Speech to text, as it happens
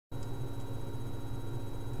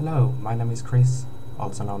Hello, my name is Chris,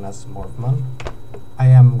 also known as Morphman. I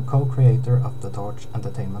am co-creator of the Torch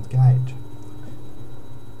Entertainment Guide.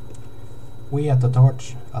 We at the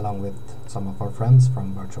Torch, along with some of our friends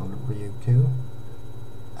from Virtual Ryukyu,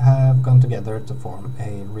 have gone together to form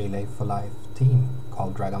a Relay for Life team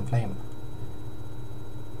called Dragon Flame.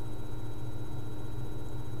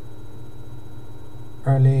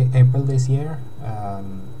 Early April this year,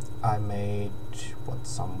 I made what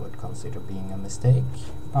some would consider being a mistake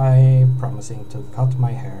by promising to cut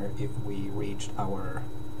my hair if we reached our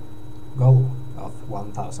goal of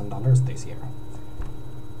 $1,000 this year.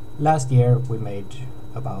 Last year we made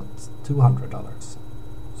about $200,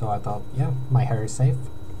 so I thought, yeah, my hair is safe.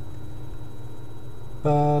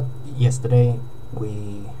 But yesterday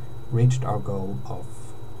we reached our goal of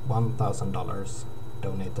 $1,000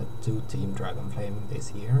 donated to Team Dragonflame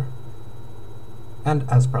this year, and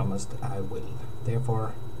as promised I will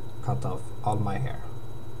therefore cut off all my hair.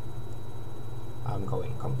 I'm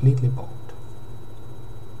going completely bald.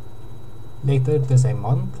 Later the same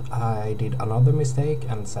month I did another mistake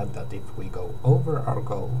and said that if we go over our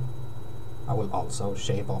goal I will also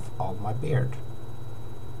shave off all my beard.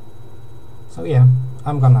 So yeah,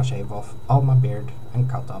 I'm gonna shave off all my beard and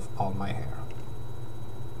cut off all my hair,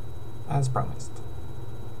 as promised.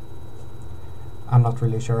 I'm not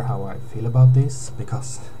really sure how I feel about this,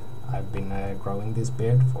 because I've been growing this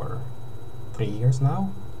beard for 3 years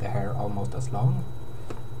now, the hair almost as long.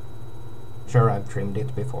 Sure, I've trimmed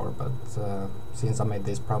it before, but since I made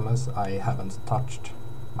this promise I haven't touched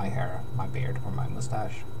my hair, my beard or my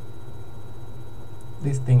mustache.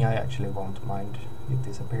 This thing I actually won't mind it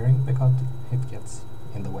disappearing, because it gets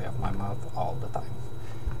in the way of my mouth all the time.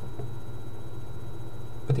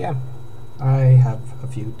 But yeah, I have a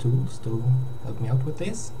few tools to help me out with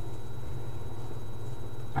this.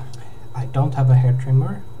 I don't have a hair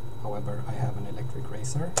trimmer, however I have an electric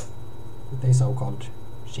razor with a so-called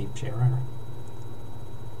sheep shearer.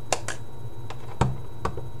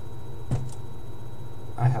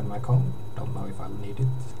 I have my comb, don't know if I'll need it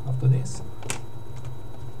after this.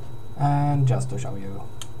 And just to show you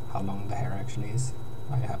how long the hair actually is,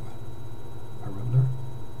 I have a ruler.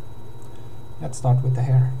 Let's start with the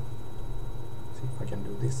hair. See if I can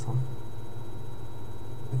do this one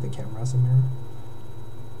with the camera as a mirror.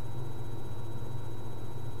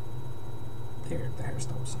 There, the hair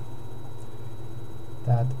stops.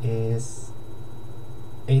 That is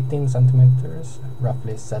 18 centimeters,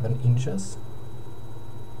 roughly 7 inches.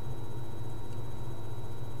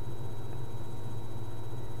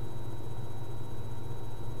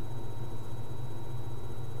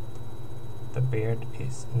 The beard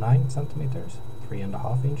is 9 centimeters,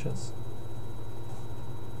 3.5 inches.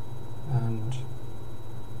 And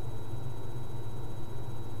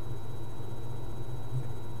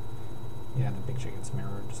yeah, the picture gets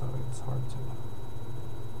mirrored, so it's hard to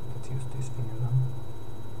get used to this finger now.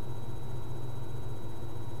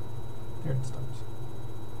 There it stops.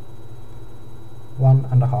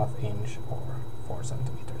 1.5 inch or 4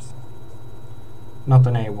 centimeters. Not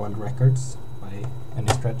any world records by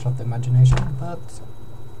any stretch of the imagination, but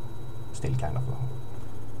still kind of long.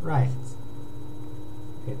 Right.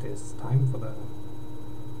 It is time for the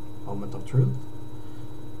moment of truth.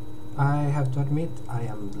 I have to admit I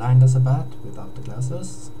am blind as a bat without the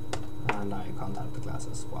glasses, and I can't have the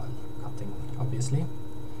glasses while cutting, obviously.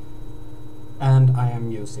 And I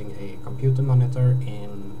am using a computer monitor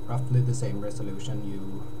in roughly the same resolution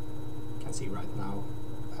you can see right now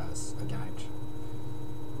as a guide.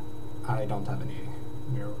 I don't have any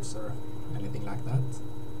mirrors or anything like that,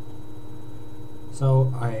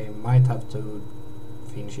 so I might have to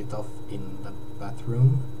finish it off in the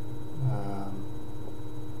bathroom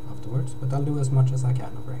afterwards, but I'll do as much as I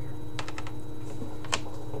can over here.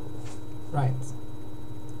 Right.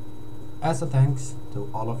 As a thanks to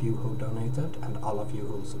all of you who donated and all of you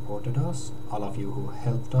who supported us, all of you who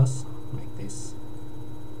helped us make this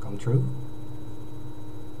come true,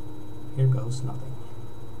 here goes nothing.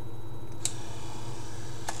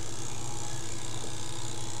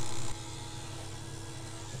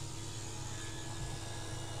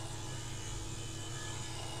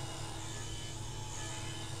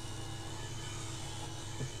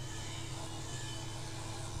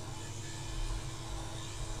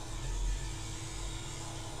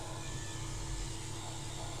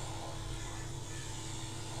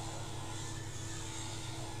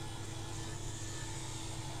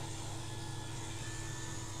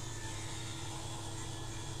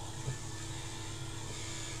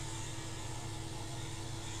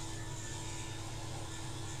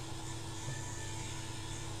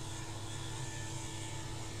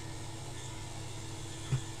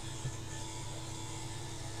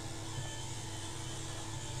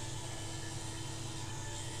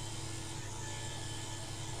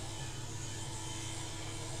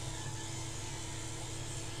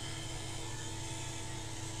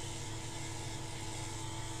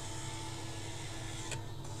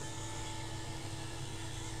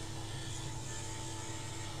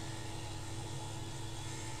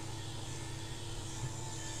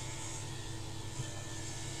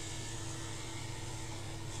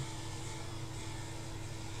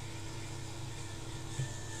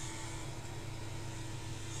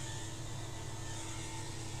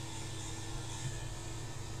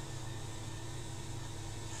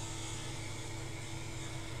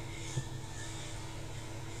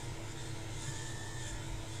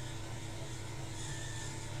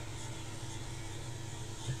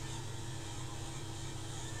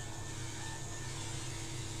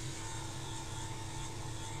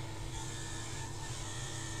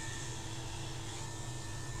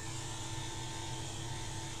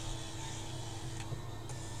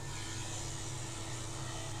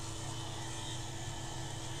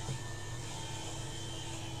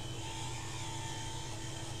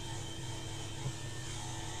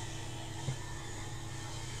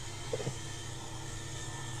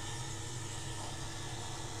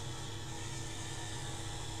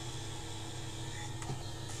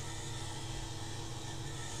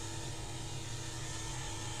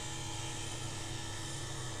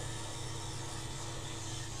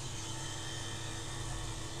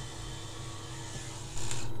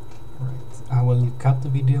 cut the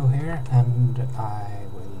video here and I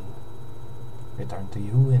will return to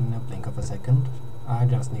you in a blink of a second. I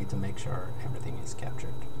just need to make sure everything is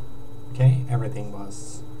captured. Okay, everything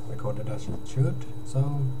was recorded as it should,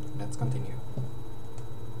 so let's continue.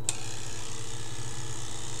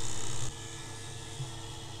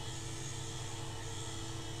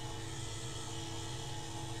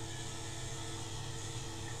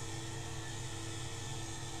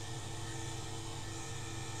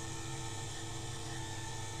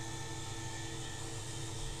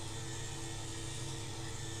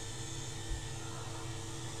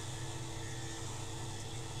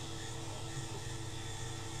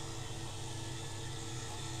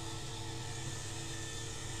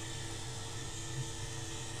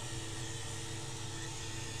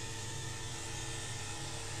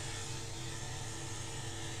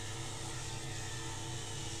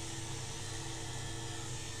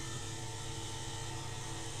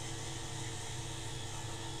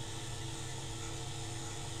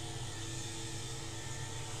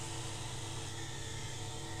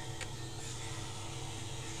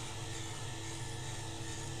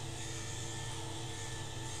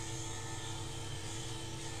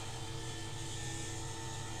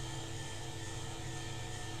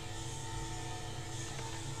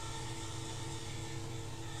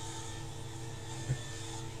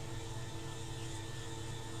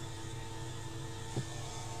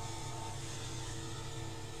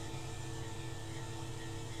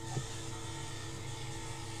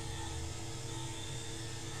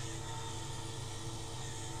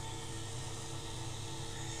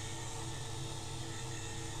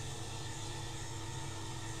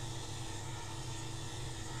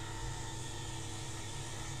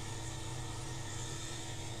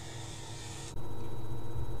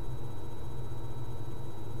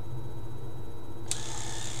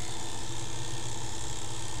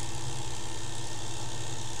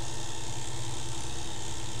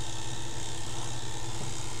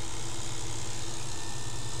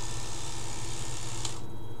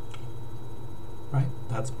 Right,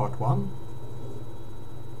 that's part one.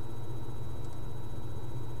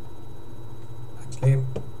 Actually,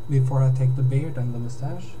 before I take the beard and the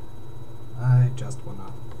mustache, I just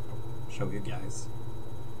wanna show you guys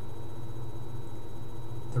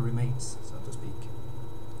the remains, so to speak.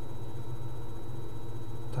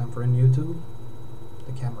 Time for a new tool,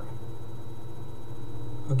 the camera.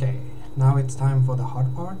 Okay, now it's time for the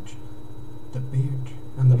hard part, the beard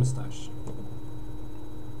and the mustache.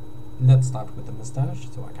 Let's start with the mustache,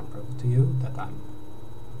 so I can prove to you that I'm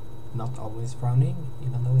not always frowning,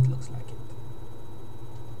 even though it looks like it.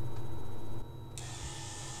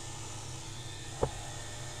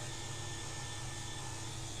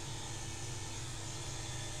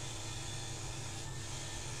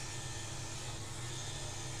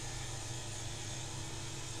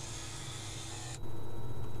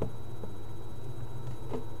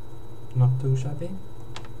 Not too shabby.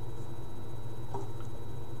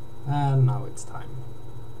 And now it's time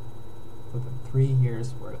for the 3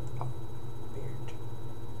 years worth of beard.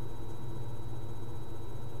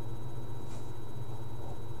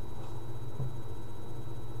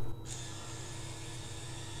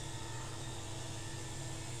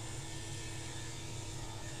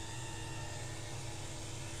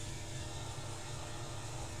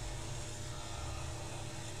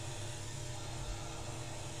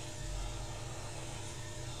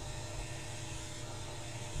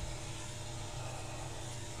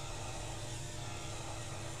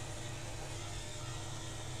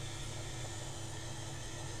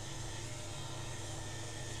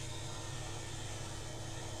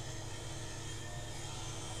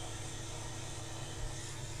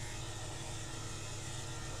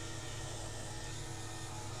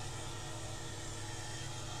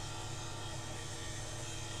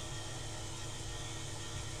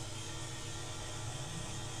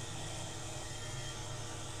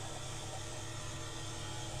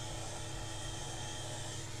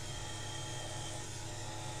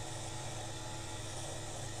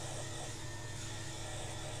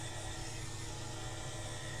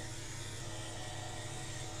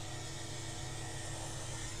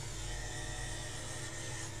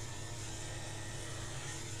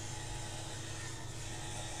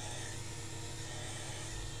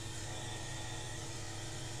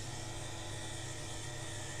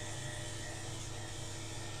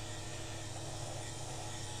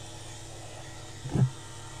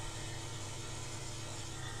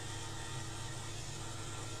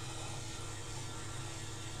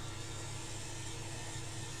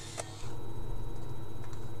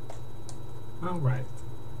 Alright.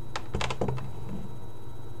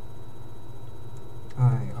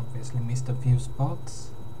 I obviously missed a few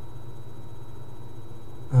spots,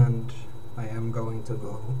 and I am going to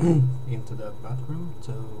go into the bathroom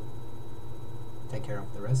to take care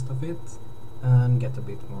of the rest of it and get a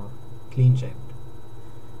bit more clean shaved.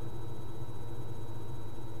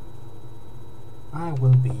 I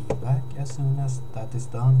will be back as soon as that is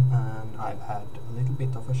done, and I've had a little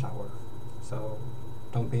bit of a shower, so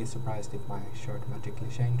don't be surprised if my shirt magically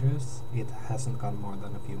changes. It hasn't gone more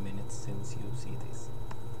than a few minutes since you see this.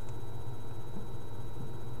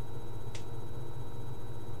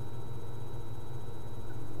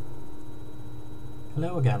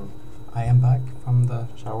 Hello again. I am back from the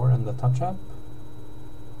shower and the touch-up,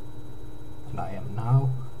 and I am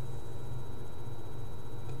now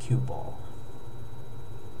a cue ball.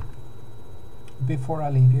 Before I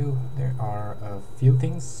leave you, there are a few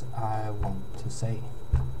things I want to say.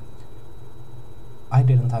 I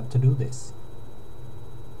didn't have to do this.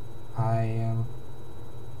 I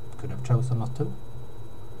could have chosen not to.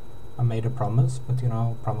 I made a promise, but you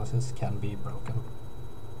know, promises can be broken.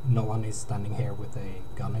 No one is standing here with a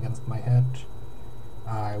gun against my head.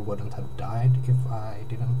 I wouldn't have died if I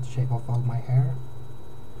didn't shave off all my hair.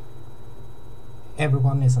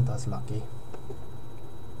 Everyone isn't as lucky.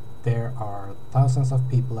 There are thousands of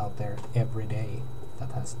people out there every day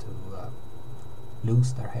that has to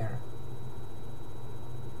lose their hair.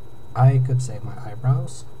 I could save my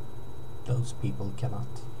eyebrows. Those people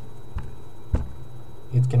cannot.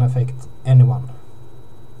 It can affect anyone,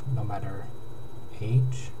 no matter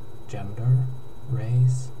age, gender,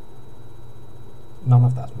 race. None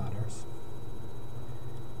of that matters.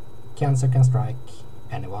 Cancer can strike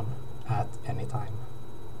anyone at any time.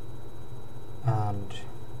 And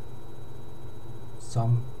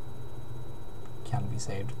some can be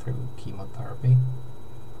saved through chemotherapy,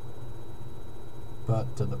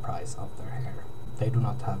 but to the price of their hair. They do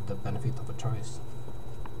not have the benefit of a choice.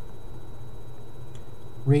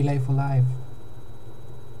 Relay for Life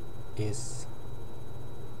is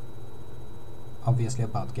obviously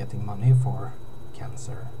about getting money for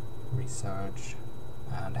cancer research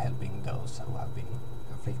and helping those who have been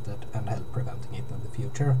afflicted and help preventing it in the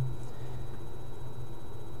future.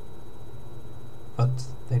 But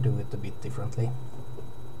they do it a bit differently.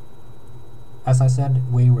 As I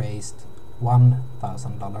said, we raised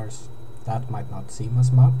 $1,000. That might not seem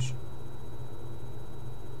as much,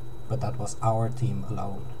 but that was our team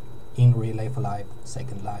alone in Relay for Life,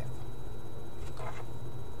 Second Life.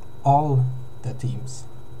 All the teams,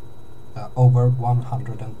 over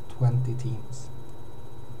 120 teams,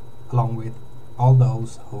 along with all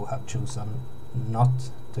those who have chosen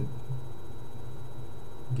not to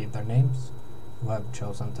give their names, who have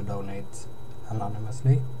chosen to donate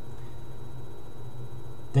anonymously,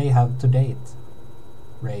 they have to date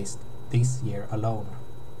raised this year alone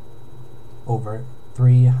over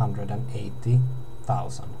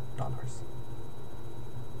 $380,000.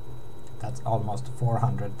 That's almost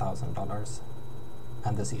 $400,000,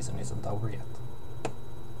 and the season isn't over yet.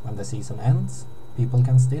 When the season ends, people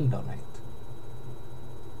can still donate.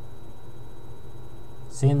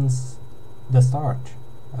 Since the start,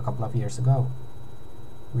 a couple of years ago,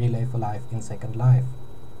 Relay for Life in Second Life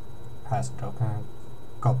has gotten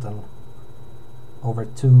over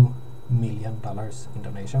 $2 million in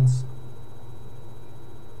donations.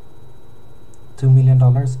 $2 million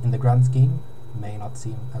in the grand scheme may not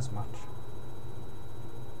seem as much,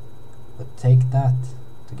 but take that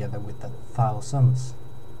together with the thousands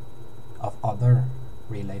of other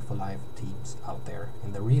Relay for Life teams out there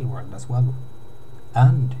in the real world as well,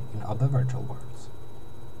 and in other virtual worlds.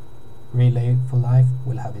 Relay for Life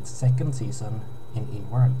will have its second season in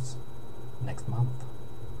InWorlds next month.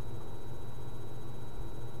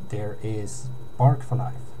 There is Bark for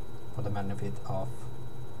Life for the benefit of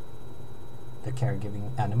the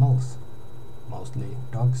caregiving animals, mostly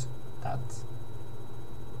dogs, that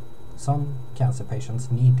some cancer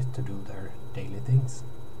patients need to do their daily things.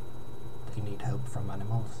 They need help from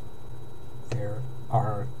animals. There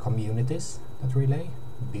are communities that relay,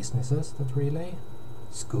 businesses that relay,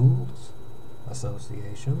 schools,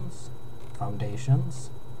 associations, foundations.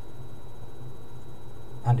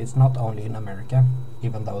 And it's not only in America,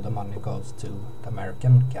 even though the money goes to the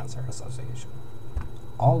American Cancer Association.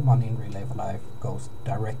 All money in Relay for Life goes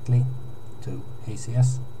directly to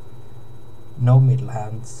ACS. No middle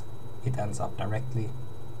hands, it ends up directly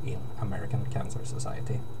in American Cancer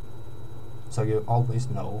Society. So you always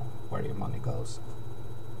know where your money goes.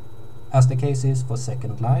 As the case is for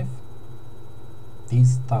Second Life,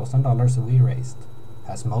 these $1,000 we raised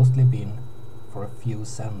has mostly been for a few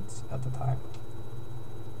cents at a time.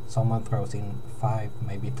 Someone throws in 5,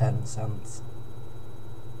 maybe 10 cents.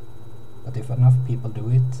 But if enough people do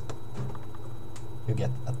it, you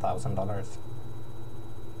get $1,000.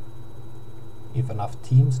 If enough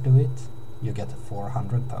teams do it, you get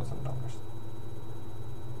 $400,000.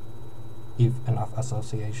 If enough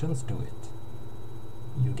associations do it,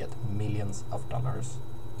 you get millions of dollars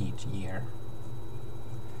each year.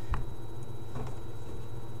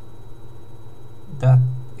 That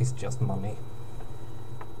is just money.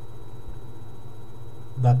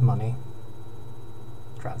 That money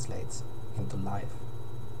translates into life.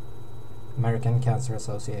 American Cancer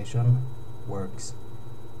Association works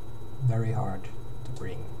very hard to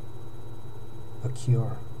bring a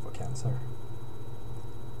cure for cancer.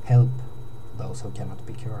 Help those who cannot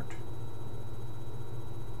be cured.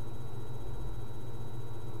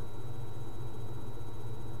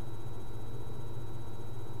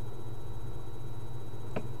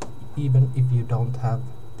 Even if you don't have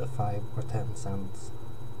the 5 or 10 cents,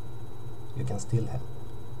 you can still help.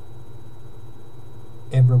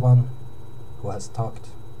 Everyone who has talked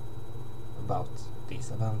about these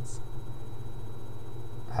events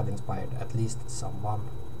have inspired at least someone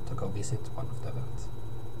to go visit one of the events.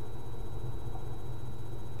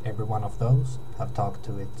 Every one of those have talked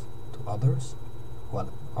to it to others who have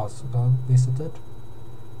also visited,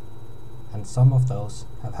 and some of those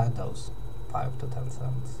have had those 5 to 10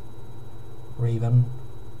 cents, or even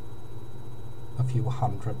a few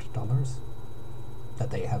 $100 that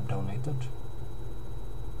they have donated.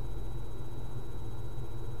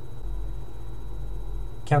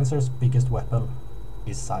 Cancer's biggest weapon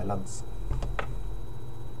is silence.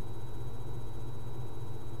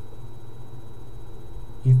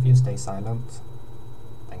 If you stay silent,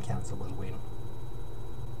 then cancer will win.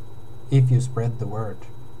 If you spread the word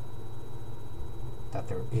that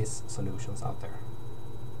there is solutions out there,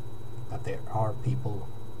 that there are people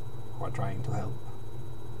who are trying to help,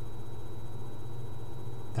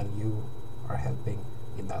 then you are helping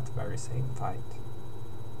in that very same fight.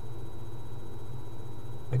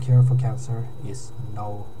 The cure for cancer is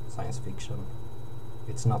no science fiction.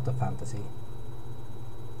 It's not a fantasy.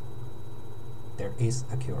 There is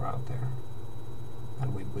a cure out there,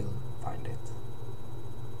 and we will find it.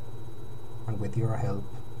 And with your help,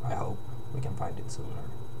 I hope we can find it sooner.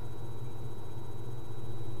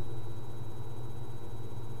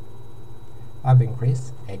 I've been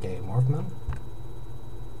Chris, aka Morphman.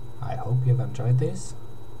 I hope you've enjoyed this.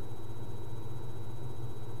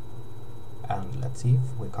 And let's see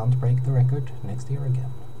if we can't break the record next year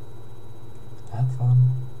again. Have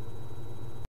fun.